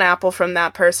the one apple from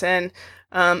that person,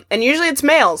 and usually it's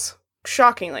males,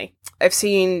 shockingly. I've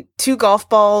seen 2 golf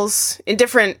balls in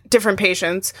different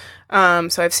patients, so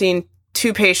I've seen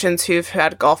 2 patients who've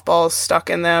had golf balls stuck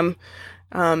in them.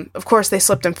 Of course, they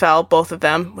slipped and fell, both of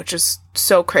them, which is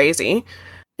so crazy.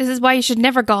 This is why you should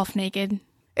never golf naked.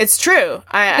 It's true.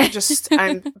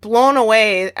 I'm blown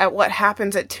away at what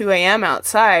happens at 2 a.m.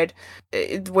 outside,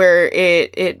 where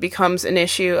it becomes an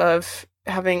issue of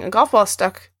having a golf ball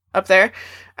stuck up there.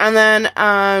 And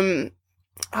then,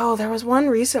 there was one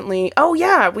recently. Oh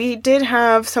yeah, we did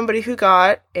have somebody who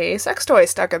got a sex toy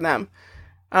stuck in them.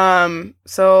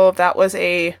 So that was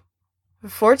a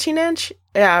 14-inch.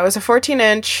 Yeah, it was a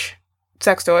 14-inch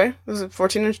sex toy. It was a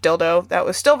 14-inch dildo that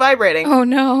was still vibrating. Oh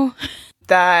no.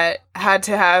 That had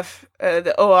to have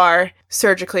the OR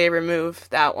surgically remove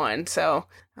that one. So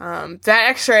that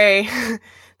X-ray,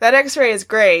 that X-ray is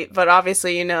great, but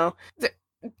obviously,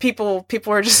 people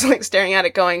were just like staring at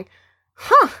it, going,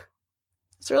 "Huh,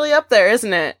 it's really up there,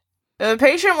 isn't it?" The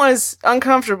patient was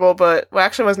uncomfortable, but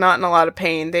actually was not in a lot of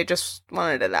pain. They just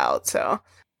wanted it out. So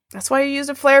that's why you use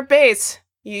a flared base.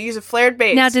 You use a flared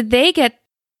base. Now, did they get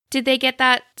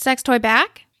that sex toy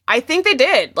back? I think they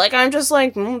did. Like, I'm just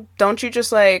like, don't you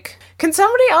just like... Can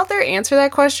somebody out there answer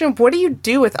that question? What do you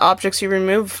do with objects you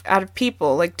remove out of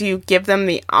people? Like, do you give them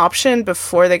the option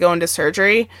before they go into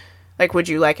surgery? Like, would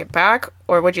you like it back?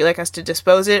 Or would you like us to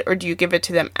dispose it? Or do you give it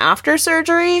to them after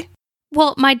surgery?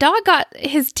 Well, my dog got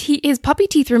his puppy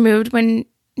teeth removed when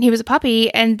he was a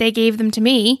puppy, and they gave them to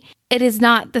me. It is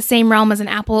not the same realm as an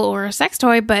apple or a sex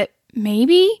toy, but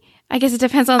maybe? I guess it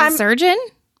depends on the surgeon.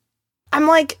 I'm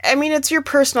like, I mean, it's your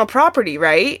personal property,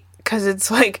 right? Because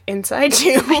it's, like, inside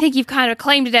you. I think you've kind of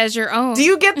claimed it as your own. Do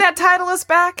you get that Titleist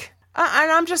back? And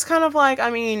I'm just kind of like, I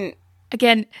mean...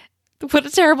 Again, what a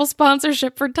terrible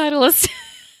sponsorship for Titleist.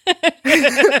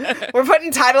 We're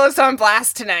putting Titleist on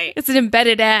blast tonight. It's an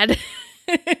embedded ad.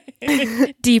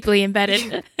 Deeply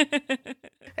embedded.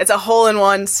 It's a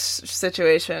hole-in-one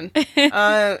situation.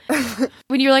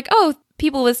 When you're like, oh,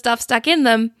 people with stuff stuck in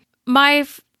them, my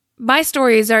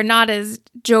stories are not as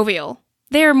jovial.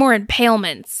 They are more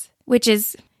impalements, which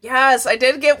is... Yes, I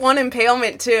did get one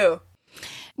impalement too.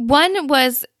 One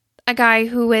was a guy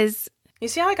who was... You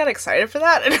see how I got excited for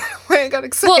that? And why I got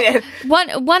excited.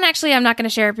 Well, one actually I'm not going to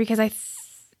share because I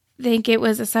think it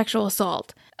was a sexual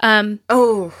assault.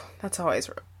 Oh, that's always...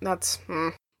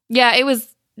 Yeah, it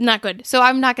was not good. So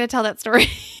I'm not going to tell that story.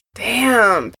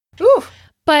 Damn. Ooh.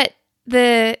 But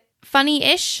the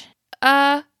funny-ish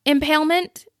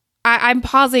impalement, I'm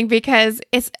pausing because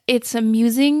it's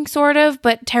amusing, sort of,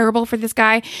 but terrible for this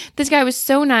guy. This guy was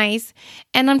so nice.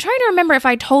 And I'm trying to remember if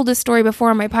I told this story before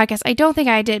on my podcast. I don't think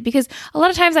I did, because a lot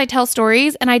of times I tell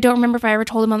stories and I don't remember if I ever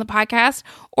told them on the podcast,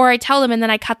 or I tell them and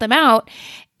then I cut them out.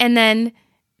 And then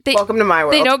welcome to my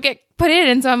world. They don't get put in.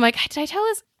 And so I'm like, did I tell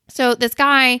this? So this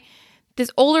guy,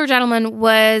 this older gentleman,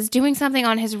 was doing something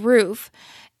on his roof.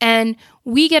 And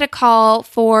we get a call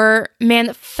for a man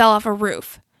that fell off a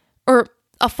roof, or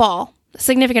a fall, a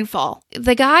significant fall.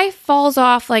 The guy falls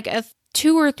off like a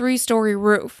 2 or 3 story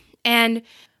roof. And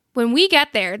when we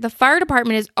get there, the fire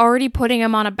department is already putting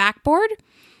him on a backboard.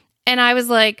 And I was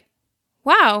like,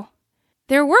 wow,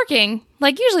 they're working.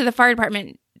 Like, usually the fire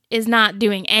department is not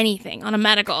doing anything on a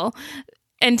medical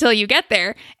until you get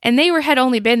there. And they had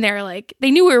only been there, like, they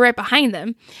knew we were right behind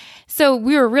them. So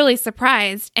we were really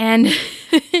surprised. And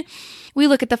we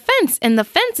look at the fence, and the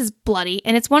fence is bloody.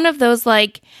 And it's one of those,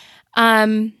 like,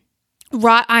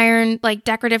 wrought iron, like,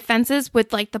 decorative fences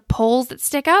with, like, the poles that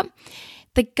stick up.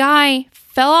 The guy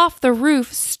fell off the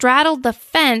roof, straddled the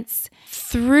fence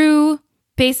through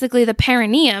basically the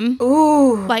perineum.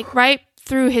 Ooh. Like, right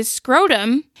through his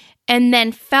scrotum, and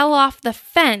then fell off the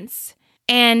fence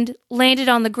and landed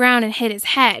on the ground and hit his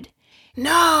head.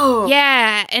 No.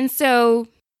 Yeah, and so...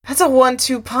 That's a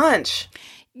 1-2 punch.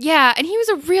 Yeah, and he was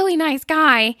a really nice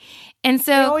guy. And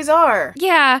so... They always are.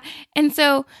 Yeah, and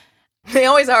so... They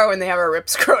always are when they have a ripped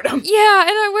scrotum. Yeah,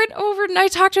 and I went over and I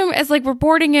talked to him as, like, we're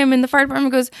boarding him, and the fire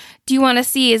department goes, do you want to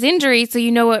see his injury so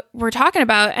you know what we're talking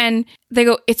about? And they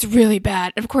go, it's really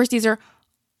bad. And of course, these are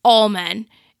all men,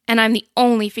 and I'm the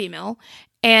only female.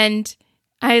 And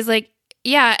I was like,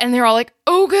 yeah, and they're all like,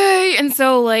 okay. And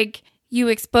so, like, you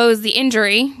expose the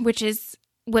injury, which is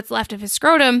what's left of his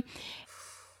scrotum,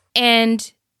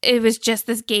 and it was just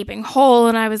this gaping hole,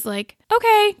 and I was like,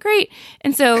 okay, great.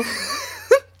 And so...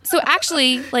 So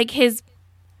actually, like, his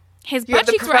butt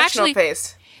cheeks were actually...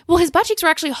 face. Well, his butt cheeks were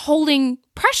actually holding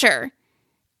pressure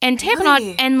and tamponade,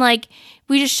 Really? and, like,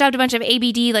 we just shoved a bunch of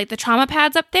ABD, like, the trauma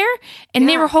pads up there, and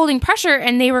they were holding pressure,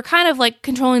 and they were kind of, like,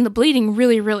 controlling the bleeding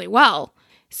really, really well.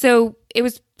 So it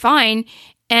was fine,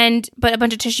 but a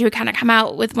bunch of tissue had kind of come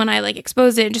out with when I, like,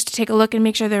 exposed it just to take a look and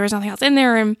make sure there was nothing else in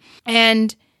there,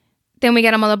 and then we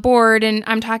get him on the board, and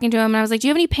I'm talking to him, and I was like, do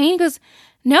you have any pain? He goes,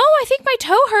 no, I think my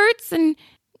toe hurts, and...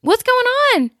 What's going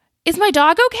on? Is my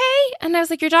dog okay? And I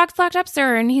was like, your dog's locked up,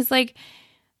 sir. And he's like,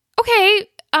 okay,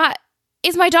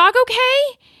 is my dog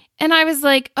okay? And I was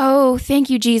like, oh, thank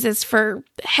you, Jesus, for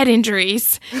head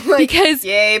injuries. Like, because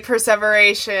yay,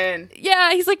 perseveration.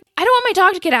 Yeah, he's like, I don't want my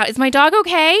dog to get out. Is my dog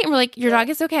okay? And we're like, your dog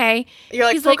is okay. You're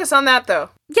like, he's focus on that, though.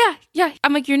 Yeah.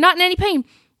 I'm like, you're not in any pain.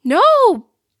 No.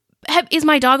 Is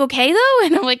my dog okay, though?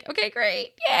 And I'm like, okay,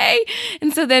 great. Yay.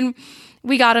 And so then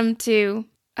we got him to...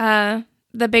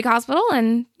 the big hospital,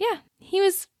 and yeah, he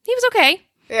was okay.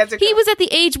 He was at the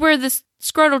age where the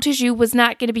scrotal tissue was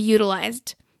not going to be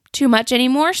utilized too much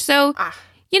anymore, so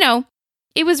you know,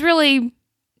 it was like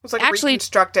actually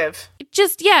reconstructive.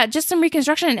 Just some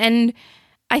reconstruction, and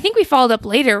I think we followed up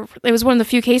later. It was one of the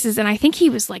few cases, and I think he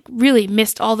was, like, really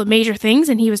missed all the major things,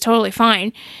 and he was totally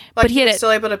fine. Like, but he was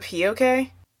still able to pee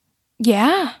okay?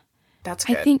 Yeah, that's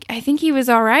good. I think he was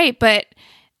all right, but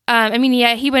I mean,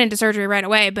 yeah, he went into surgery right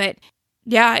away, but.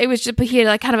 Yeah, it was just, but he had,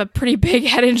 like, kind of a pretty big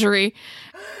head injury.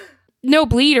 No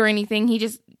bleed or anything. He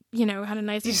just, you know, had a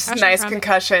nice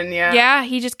concussion, yeah. Yeah,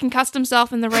 he just concussed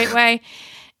himself in the right way.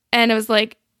 And it was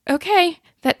like, okay,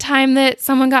 that time that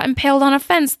someone got impaled on a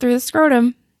fence through the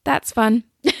scrotum, that's fun.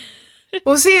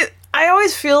 Well, see, I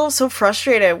always feel so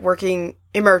frustrated working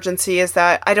emergency is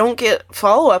that I don't get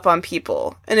follow-up on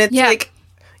people. And it's like,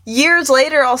 years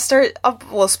later, I'll start,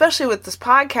 well, especially with this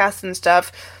podcast and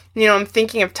stuff, you know, I'm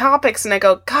thinking of topics and I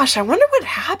go, gosh, I wonder what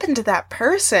happened to that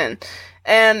person.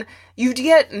 And you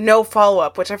get no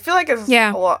follow-up, which I feel like is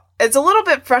it's a little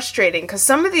bit frustrating because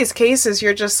some of these cases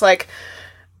you're just like,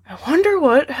 I wonder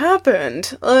what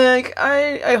happened. Like,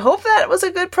 I hope that was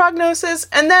a good prognosis.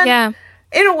 And then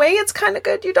in a way, it's kind of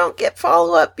good you don't get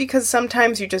follow-up because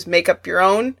sometimes you just make up your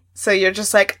own. So you're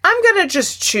just like, I'm going to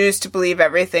just choose to believe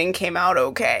everything came out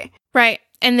okay. Right.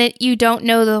 and that you don't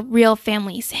know the real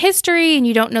family's history and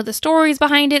you don't know the stories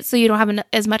behind it, so you don't have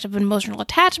as much of an emotional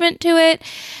attachment to it.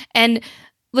 And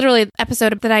literally, the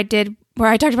episode that I did where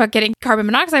I talked about getting carbon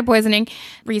monoxide poisoning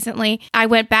recently, I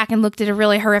went back and looked at a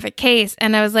really horrific case,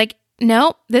 and I was like,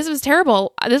 no, this was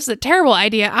terrible. This is a terrible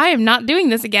idea. I am not doing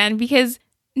this again because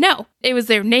no, it was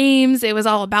their names. It was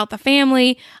all about the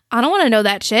family. I don't want to know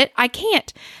that shit. I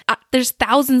can't. There's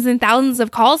thousands and thousands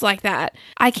of calls like that.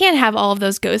 I can't have all of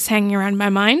those ghosts hanging around my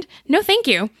mind. No, thank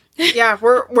you. Yeah,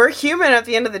 we're human at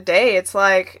the end of the day. It's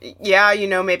like, yeah, you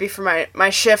know, maybe for my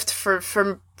shift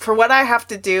for what I have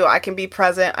to do, I can be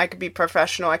present, I can be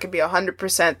professional, I can be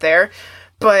 100% there.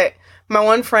 But my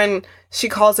one friend, she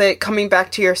calls it coming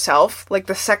back to yourself. Like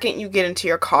the second you get into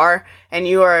your car and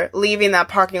you are leaving that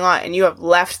parking lot and you have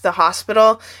left the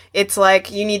hospital, it's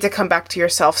like you need to come back to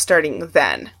yourself starting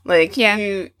then. Like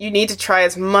you need to try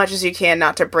as much as you can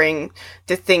not to bring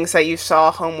the things that you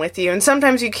saw home with you. And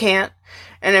sometimes you can't.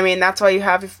 And I mean, that's why you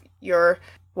have your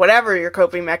whatever your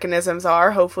coping mechanisms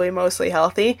are, hopefully mostly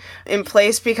healthy, in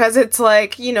place, because it's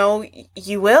like, you know,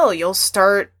 you'll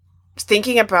start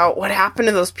thinking about what happened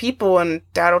to those people, and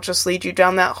that'll just lead you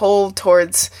down that hole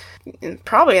towards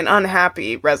probably an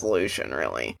unhappy resolution,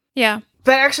 really. Yeah.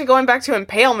 But actually going back to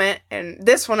impalement, and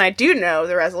this one I do know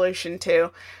the resolution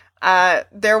to,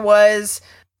 there was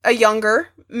a younger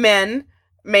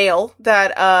male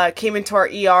that came into our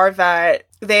ER that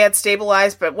they had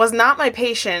stabilized, but was not my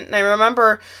patient. And I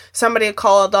remember somebody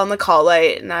called on the call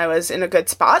light, and I was in a good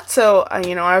spot. So,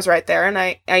 you know, I was right there, and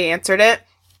I answered it.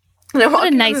 And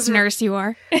what a nice nurse you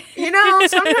are. You know,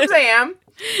 sometimes I am.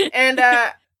 And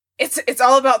it's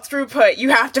all about throughput.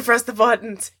 You have to press the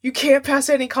buttons. You can't pass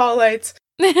any call lights.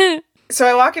 So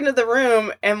I walk into the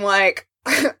room, and like,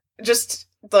 here's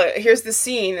the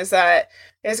scene, is that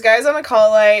this guy's on a call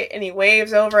light, and he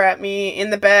waves over at me in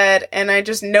the bed, and I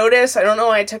just notice, I don't know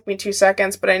why it took me 2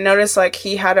 seconds, but I noticed, like,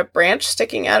 he had a branch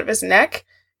sticking out of his neck,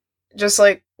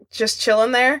 just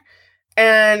chilling there,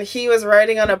 and he was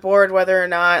writing on a board whether or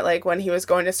not, like, when he was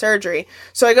going to surgery.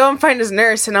 So I go and find his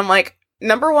nurse, and I'm like,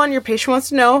 number one, your patient wants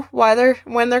to know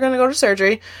when they're going to go to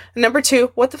surgery, and number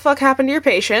two, what the fuck happened to your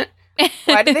patient?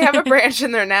 Why did they have a branch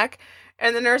in their neck?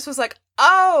 And the nurse was like,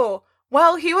 oh,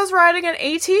 well, he was riding an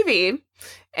ATV,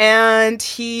 and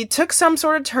he took some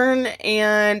sort of turn,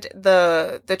 and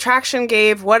the traction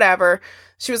gave, whatever.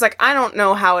 She was like, I don't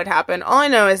know how it happened. All I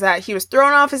know is that he was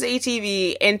thrown off his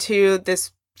ATV into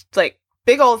this, like,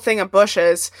 big old thing of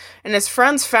bushes, and his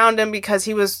friends found him because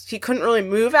he couldn't really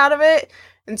move out of it.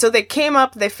 And so they came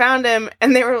up, they found him,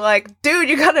 and they were like, dude,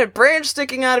 you got a branch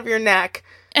sticking out of your neck.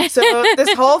 So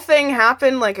this whole thing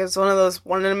happened, like, it was one of those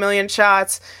 1 in a million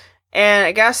shots. And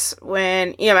I guess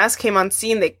when EMS came on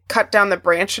scene, they cut down the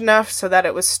branch enough so that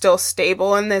it was still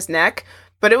stable in his neck.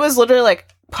 But it was literally,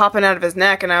 like, popping out of his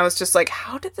neck. And I was just like,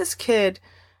 how did this kid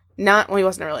not... Well, he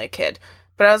wasn't really a kid.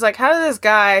 But I was like, how did this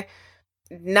guy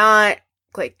not,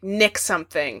 like, nick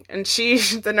something? And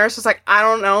the nurse was like, I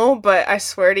don't know, but I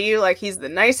swear to you, like, he's the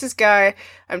nicest guy.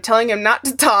 I'm telling him not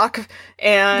to talk.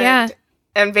 And... Yeah.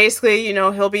 And basically, you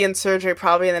know, he'll be in surgery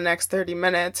probably in the next 30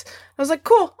 minutes. I was like,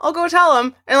 cool, I'll go tell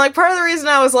him. And, like, part of the reason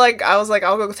I was like, I'll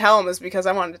go tell him is because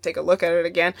I wanted to take a look at it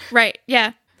again. Right,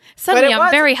 yeah. Suddenly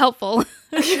I'm very helpful.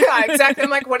 Yeah, exactly. I'm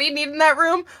like, what do you need in that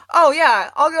room? Oh,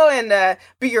 yeah, I'll go and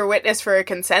be your witness for a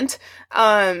consent.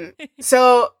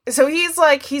 So he's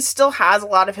like, he still has a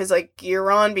lot of his, like,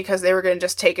 gear on because they were going to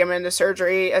just take him into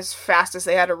surgery as fast as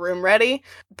they had a room ready.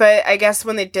 But I guess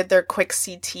when they did their quick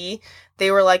CT, they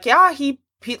were like, yeah, he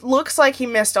looks like he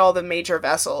missed all the major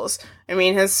vessels. I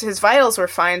mean, his vitals were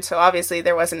fine, so obviously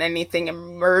there wasn't anything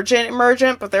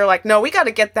emergent, but they're like, no, we got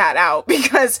to get that out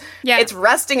because it's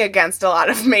resting against a lot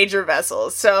of major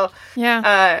vessels. So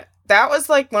that was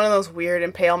like one of those weird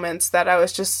impalements that I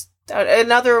was just,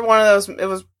 another one of those, it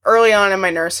was early on in my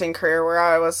nursing career where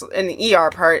I was in the ER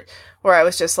part, where I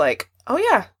was just like, oh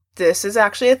yeah, this is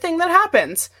actually a thing that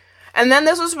happens. And then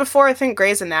this was before, I think,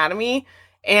 Grey's Anatomy,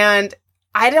 and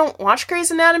I don't watch Grey's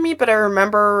Anatomy, but I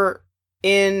remember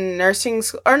in nursing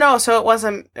school, or no, so it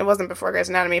wasn't before Grey's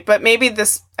Anatomy, but maybe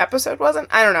this episode wasn't,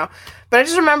 I don't know. But I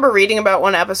just remember reading about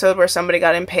one episode where somebody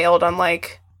got impaled on,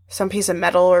 like, some piece of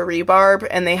metal or rebarb,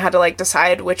 and they had to, like,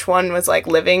 decide which one was, like,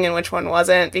 living and which one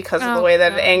wasn't because of the way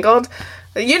that it angled.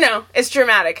 You know, it's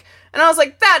dramatic. And I was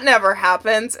like, that never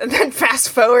happens. And then fast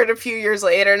forward a few years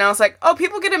later, and I was like, oh,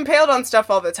 people get impaled on stuff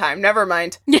all the time. Never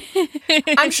mind.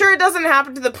 I'm sure it doesn't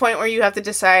happen to the point where you have to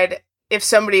decide if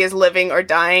somebody is living or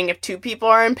dying if two people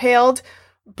are impaled.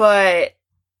 But,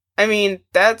 I mean,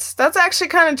 that's actually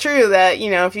kind of true that, you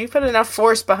know, if you put enough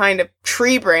force behind a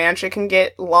tree branch, it can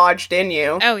get lodged in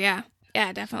you. Oh, yeah.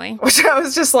 Yeah, definitely. Which I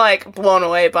was just like blown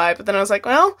away by. But then I was like,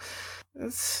 well,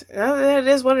 it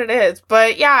is what it is.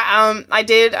 But yeah,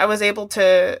 I was able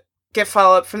to get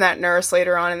follow-up from that nurse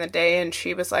later on in the day, and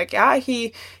she was like, yeah,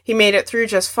 he made it through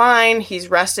just fine. He's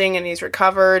resting and he's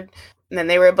recovered. And then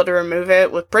they were able to remove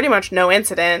it with pretty much no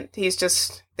incident.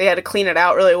 They had to clean it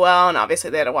out really well, and obviously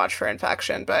they had to watch for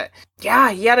infection. But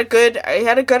yeah, he had a good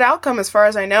outcome as far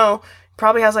as I know.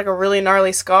 Probably has like a really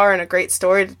gnarly scar and a great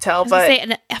story to tell.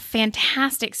 But a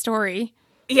fantastic story.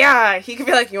 Yeah, he could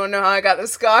be like, you want to know how I got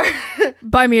this scar?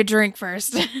 Buy me a drink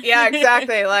first. Yeah,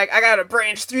 exactly. Like, I got a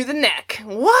branch through the neck.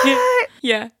 What?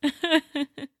 Yeah.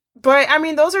 But I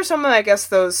mean, those are some of, I guess,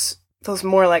 those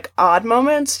more like odd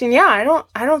moments. And yeah,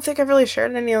 I don't think I've really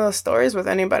shared any of those stories with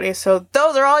anybody. So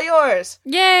those are all yours.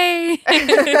 Yay!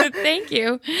 Thank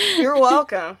you. You're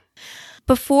welcome.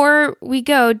 Before we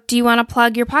go, do you want to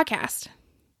plug your podcast?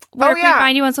 Where can we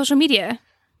find you on social media?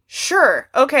 Sure.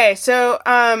 Okay. So,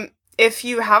 if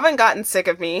you haven't gotten sick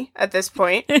of me at this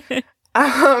point,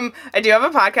 I do have a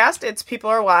podcast. It's People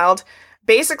Are Wild.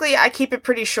 Basically, I keep it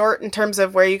pretty short in terms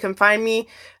of where you can find me.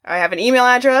 I have an email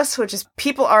address, which is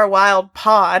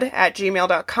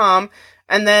peoplearewildpod@gmail.com.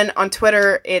 And then on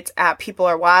Twitter, it's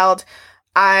 @peoplearewild.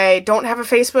 I don't have a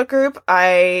Facebook group.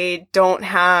 I don't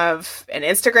have an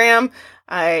Instagram.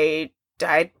 I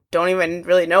don't even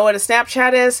really know what a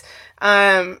Snapchat is.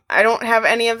 I don't have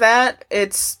any of that.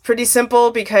 It's pretty simple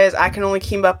because I can only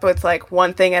keep up with like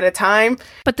one thing at a time.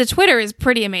 But the Twitter is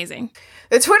pretty amazing.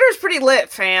 The Twitter is pretty lit,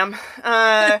 fam.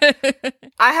 I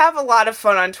have a lot of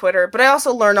fun on Twitter, but I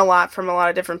also learn a lot from a lot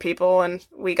of different people, and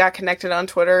we got connected on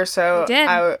Twitter, so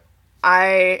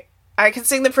I can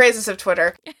sing the praises of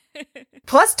Twitter.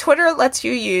 Plus, Twitter lets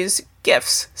you use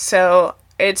GIFs, so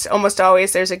it's almost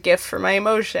always there's a GIF for my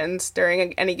emotions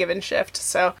during any given shift.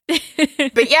 So,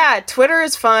 but yeah, Twitter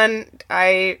is fun.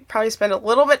 I probably spend a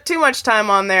little bit too much time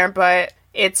on there, but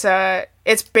it's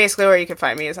basically where you can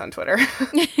find me is on Twitter.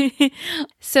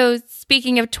 So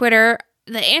speaking of Twitter,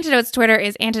 the Antidotes Twitter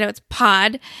is Antidotes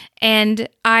Pod, and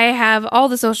I have all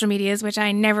the social medias, which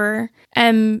I never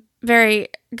am very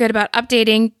good about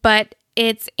updating, but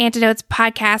it's Antidotes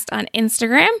Podcast on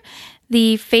Instagram.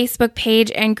 The Facebook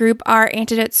page and group are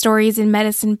Antidote Stories in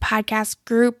Medicine Podcast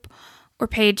group or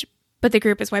page, but the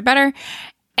group is way better.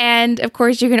 And of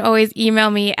course, you can always email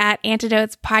me at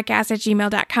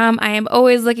antidotespodcast@gmail.com. I am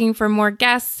always looking for more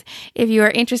guests. If you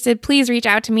are interested, please reach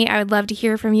out to me. I would love to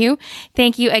hear from you.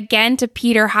 Thank you again to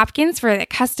Peter Hopkins for the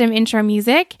custom intro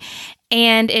music.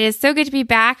 And it is so good to be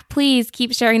back. Please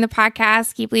keep sharing the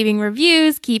podcast, keep leaving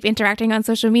reviews, keep interacting on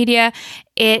social media.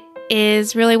 It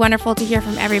is really wonderful to hear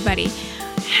from everybody.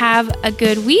 Have a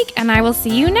good week, and I will see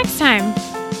you next time.